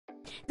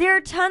There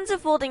are tons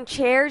of folding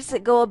chairs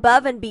that go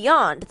above and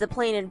beyond the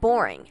plain and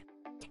boring,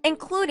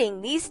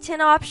 including these 10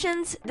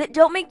 options that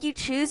don't make you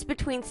choose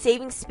between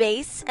saving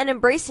space and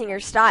embracing your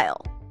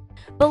style.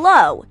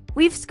 Below,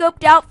 we've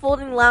scoped out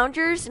folding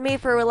loungers made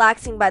for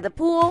relaxing by the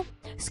pool,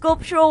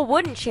 sculptural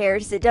wooden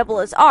chairs that double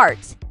as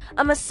art,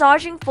 a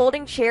massaging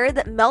folding chair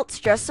that melts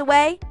stress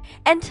away,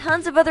 and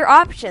tons of other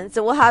options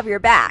that will have your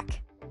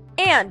back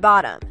and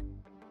bottom.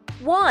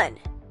 1.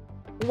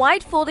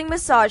 Wide folding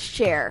massage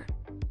chair.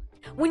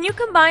 When you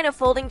combine a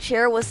folding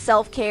chair with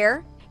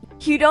self-care,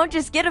 you don't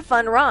just get a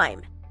fun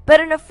rhyme, but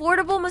an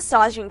affordable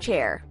massaging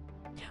chair.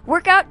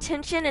 Work out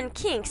tension and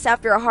kinks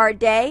after a hard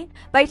day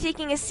by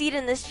taking a seat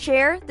in this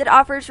chair that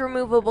offers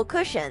removable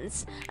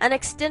cushions, an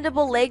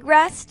extendable leg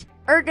rest,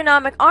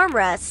 ergonomic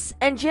armrests,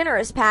 and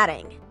generous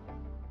padding.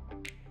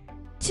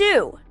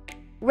 2.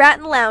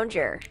 Rattan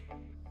lounger.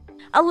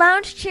 A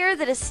lounge chair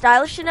that is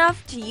stylish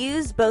enough to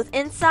use both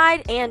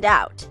inside and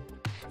out.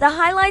 The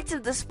highlights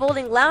of this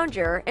folding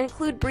lounger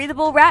include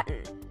breathable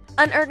rattan,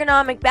 an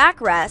ergonomic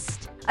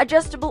backrest,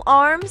 adjustable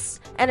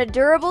arms, and a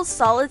durable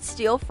solid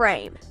steel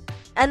frame.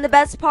 And the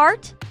best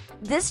part?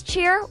 This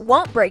chair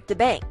won't break the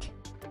bank.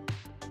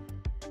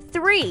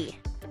 3.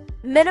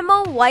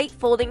 Minimal white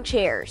folding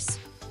chairs.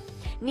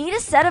 Need a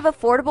set of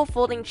affordable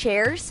folding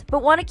chairs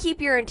but want to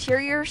keep your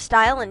interior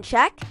style in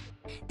check?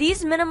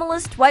 These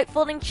minimalist white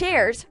folding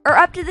chairs are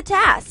up to the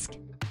task.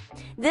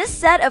 This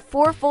set of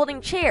 4 folding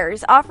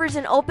chairs offers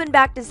an open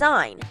back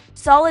design,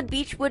 solid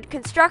beechwood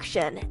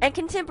construction, and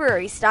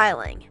contemporary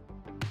styling.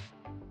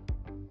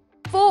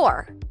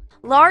 4.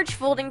 Large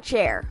folding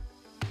chair.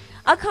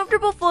 A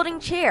comfortable folding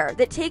chair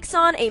that takes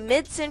on a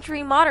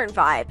mid-century modern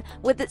vibe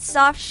with its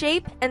soft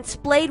shape and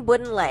splayed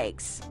wooden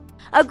legs.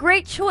 A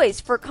great choice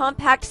for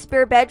compact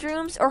spare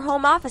bedrooms or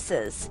home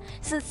offices,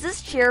 since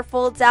this chair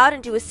folds out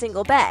into a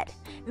single bed,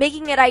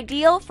 making it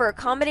ideal for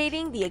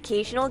accommodating the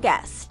occasional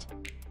guest.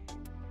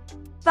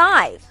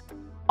 5.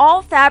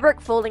 All fabric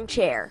folding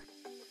chair.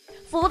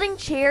 Folding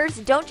chairs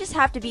don't just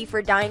have to be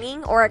for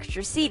dining or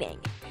extra seating.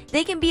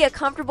 They can be a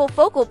comfortable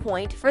focal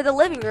point for the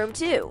living room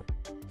too.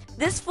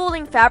 This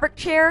folding fabric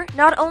chair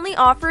not only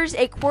offers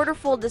a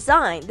quarter-fold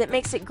design that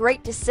makes it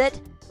great to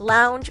sit,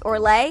 lounge, or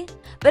lay,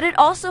 but it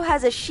also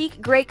has a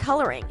chic gray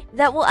coloring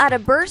that will add a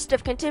burst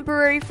of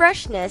contemporary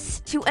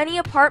freshness to any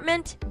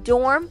apartment,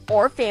 dorm,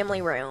 or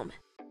family room.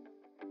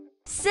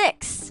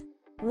 6.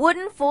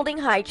 Wooden folding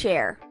high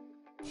chair.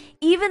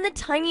 Even the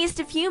tiniest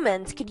of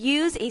humans could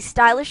use a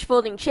stylish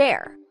folding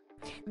chair.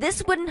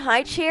 This wooden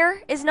high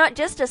chair is not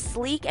just a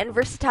sleek and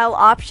versatile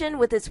option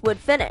with its wood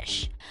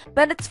finish,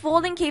 but its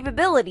folding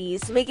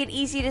capabilities make it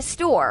easy to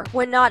store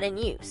when not in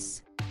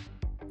use.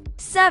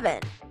 7.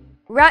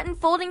 Rattan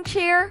folding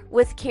chair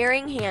with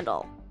carrying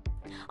handle.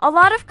 A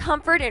lot of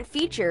comfort and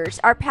features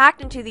are packed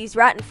into these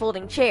rattan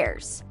folding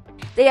chairs.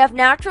 They have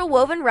natural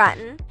woven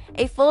rattan,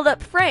 a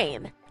fold-up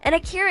frame, and a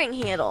carrying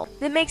handle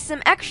that makes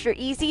them extra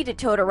easy to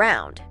tote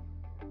around.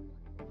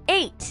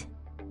 8.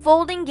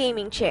 Folding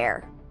gaming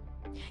chair.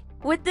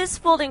 With this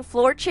folding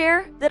floor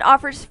chair that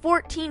offers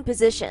 14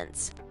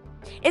 positions.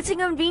 It's a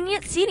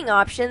convenient seating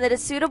option that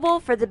is suitable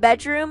for the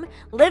bedroom,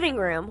 living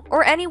room,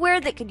 or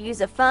anywhere that could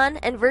use a fun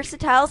and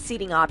versatile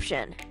seating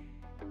option.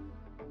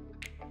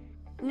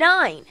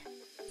 9.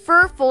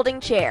 Fur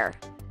folding chair.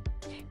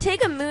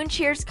 Take a moon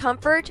chair's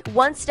comfort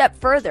one step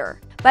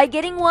further by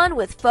getting one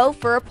with faux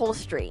fur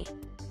upholstery.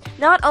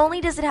 Not only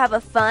does it have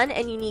a fun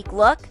and unique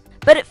look,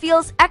 but it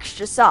feels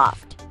extra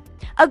soft.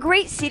 A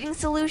great seating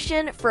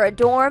solution for a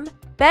dorm,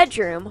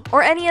 bedroom,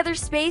 or any other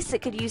space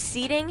that could use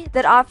seating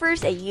that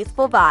offers a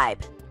youthful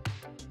vibe.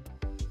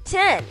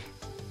 10.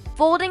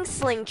 Folding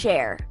sling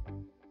chair.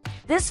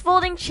 This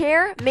folding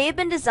chair may have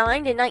been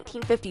designed in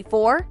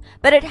 1954,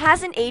 but it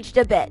hasn't aged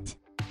a bit.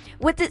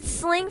 With its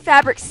sling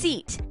fabric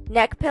seat,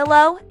 neck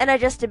pillow, and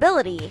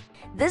adjustability,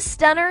 this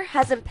stunner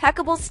has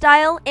impeccable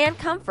style and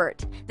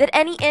comfort that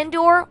any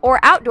indoor or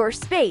outdoor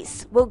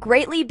space will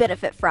greatly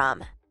benefit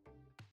from.